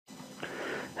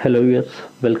Hello viewers,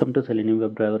 welcome to Selenium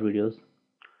WebDriver videos.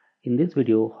 In this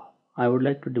video, I would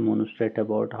like to demonstrate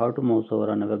about how to mouse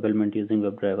over on a web element using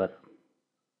WebDriver.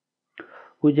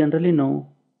 We generally know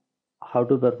how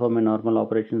to perform a normal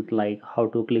operations like how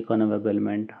to click on a web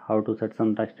element, how to set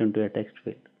some text into a text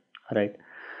field, right?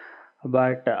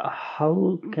 But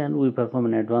how can we perform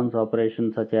an advanced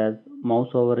operation such as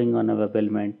mouse overing on a web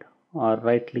element or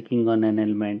right clicking on an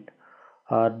element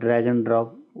or drag and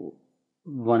drop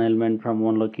one element from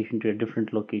one location to a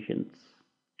different locations,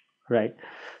 right?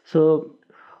 So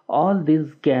all this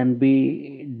can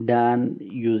be done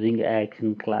using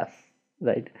action class,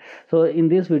 right? So in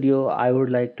this video I would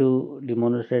like to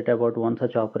demonstrate about one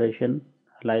such operation,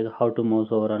 like how to mouse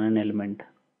over on an element.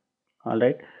 All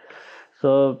right,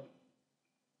 so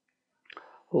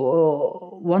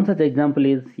one such example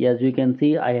is, as you can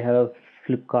see, I have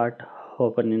Flipkart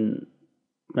open in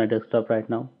my desktop right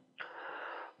now.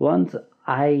 Once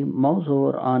I mouse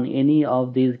over on any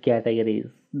of these categories,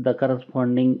 the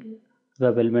corresponding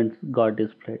web elements got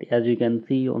displayed. As you can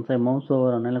see, once I mouse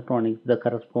over on electronics, the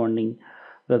corresponding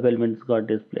web elements got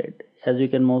displayed. As you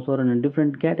can mouse over in a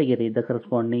different category, the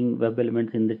corresponding web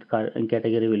elements in that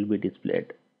category will be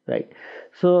displayed, right?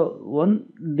 So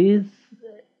these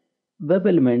web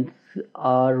elements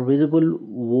are visible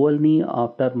only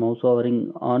after mouse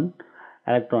overing on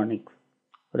electronics,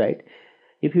 right?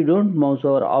 If you don't mouse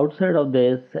over outside of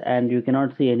this, and you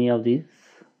cannot see any of these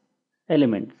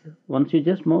elements, once you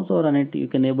just mouse over on it, you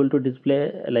can able to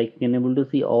display, like you can able to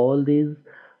see all these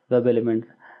web elements.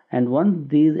 And once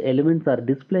these elements are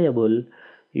displayable,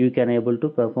 you can able to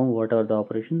perform whatever the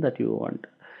operation that you want.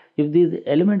 If these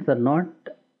elements are not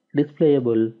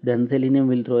displayable, then Selenium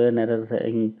will throw an error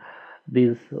saying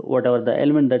this whatever the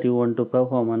element that you want to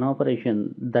perform an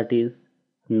operation, that is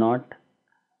not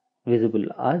visible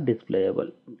or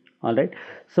displayable. All right,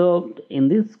 so in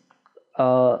this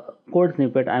code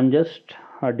snippet, I'm just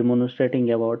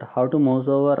demonstrating about how to mouse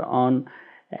over on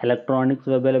electronics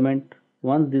web element.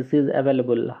 Once this is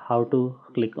available, how to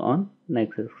click on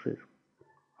next axis.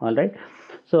 All right,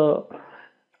 so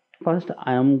first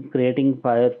I am creating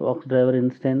Firefox driver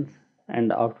instance,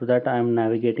 and after that I am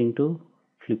navigating to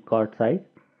Flipkart site.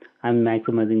 I'm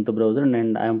maximizing the browser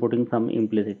and I am putting some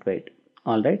implicit weight.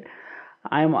 All right,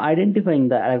 I am identifying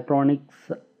the electronics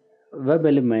web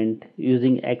element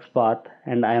using XPath,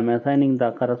 and I am assigning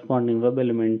the corresponding web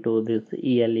element to this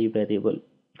ELE variable.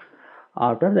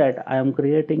 After that, I am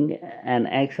creating an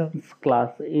actions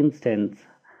class instance,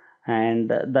 and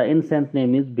the instance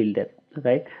name is builder,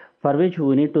 right? For which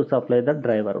we need to supply the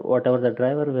driver. Whatever the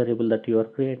driver variable that you are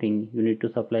creating, you need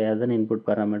to supply as an input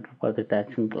parameter for the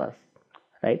action class,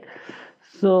 right?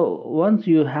 So once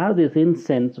you have this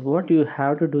instance, what you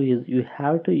have to do is you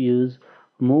have to use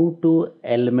move to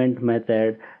element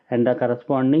method, and the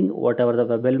corresponding whatever the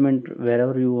web element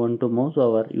wherever you want to mouse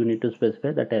over, you need to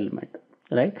specify that element,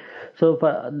 right? So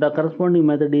for the corresponding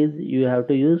method is you have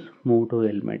to use move to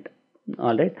element.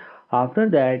 All right, after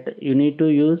that you need to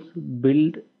use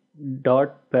build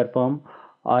dot perform,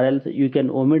 or else you can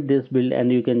omit this build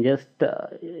and you can just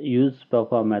use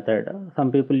perform method.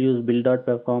 Some people use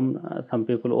build.perform, some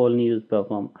people only use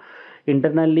perform.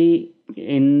 Internally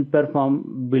in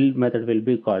perform, build method will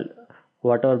be called.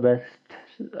 Whatever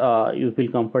best you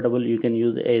feel comfortable, you can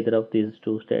use either of these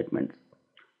two statements,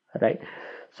 right?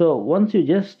 So once you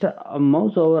just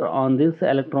mouse over on this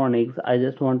electronics, I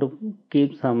just want to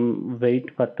keep some wait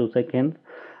for 2 seconds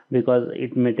because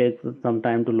it may take some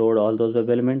time to load all those web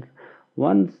elements.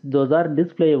 Once those are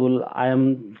displayable, I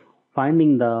am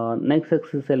finding the next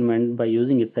axis element by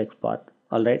using its XPath.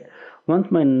 All right,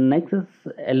 once my nexus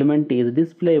element is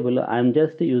displayable, I am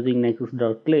just using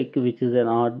nexus.click, which is an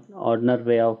ordinary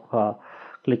way of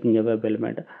clicking a web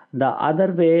element. The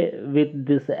other way with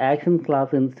this action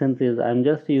class instance is I'm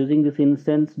just using this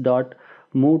instance dot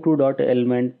move to dot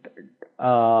element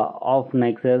of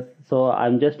nexus. So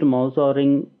I'm just mouse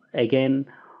overing again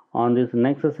on this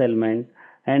nexus element,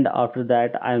 and after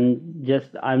that I'm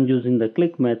using the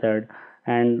click method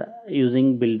and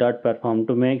using build.perform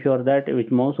to make sure that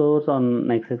it mouse overs on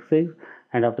nexus 6,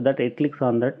 and after that it clicks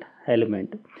on that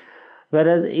element.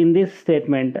 Whereas in this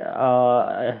statement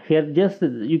here, just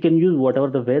you can use whatever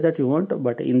the way that you want,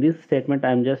 but in this statement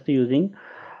I'm just using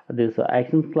this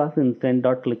actions class instance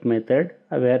dot click method,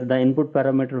 where the input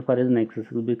parameter for is nexus,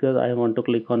 because I want to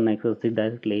click on nexus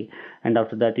directly, and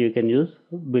after that you can use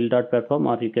build.perform,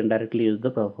 or you can directly use the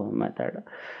perform method.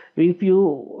 If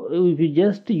you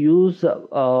just use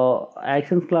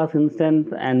actions class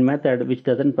instance and method which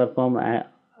doesn't perform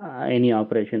any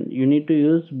operation, you need to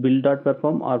use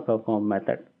build.perform or perform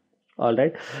method. All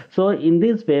right. So in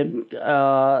this way,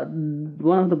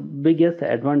 one of the biggest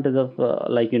advantage of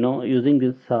using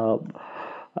this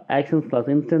actions class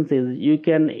instance is you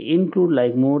can include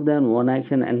like more than one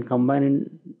action and combine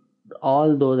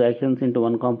all those actions into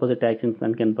one composite actions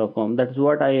and can perform. That's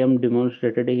what I am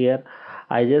demonstrated here.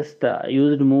 I just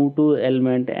used move to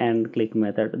element and click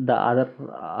method. The other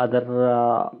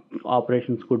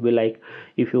operations could be like,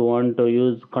 if you want to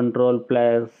use control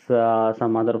plus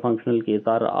some other functional keys,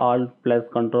 or alt plus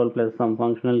control plus some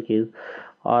functional keys,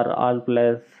 or alt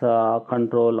plus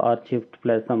control or shift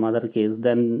plus some other keys,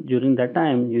 then during that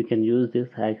time you can use this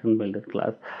action builder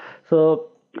class. So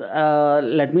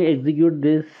let me execute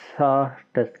this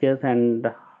test case and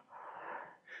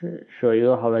show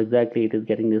you how exactly it is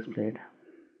getting displayed.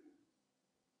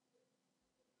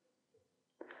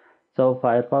 So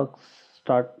Firefox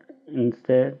start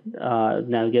instead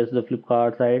navigates the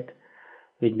Flipkart site,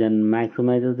 which then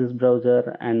maximizes this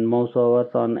browser and moves over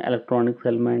on electronics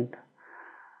element,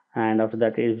 and after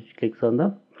that it clicks on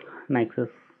the Nexus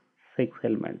 6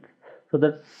 element. So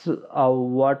that's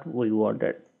what we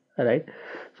wanted, right?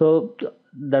 So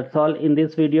that's all in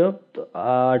this video.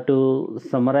 To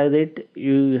summarize it,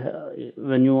 you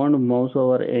when you want to mouse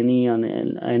over any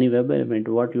web element,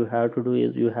 what you have to do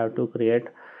is you have to create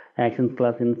actions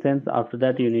class instance. After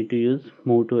that you need to use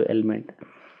move to element.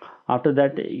 After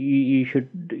that you should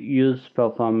use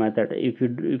perform method. If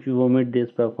you omit this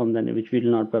perform, then which will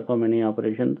not perform any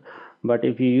operations. But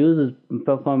if you use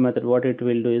perform method, what it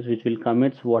will do is which will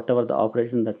commits whatever the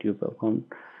operation that you performed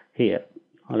here.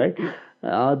 All right.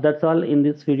 That's all in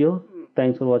this video.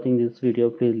 Thanks for watching this video.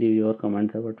 Please leave your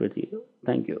comments about with you.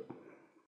 Thank you.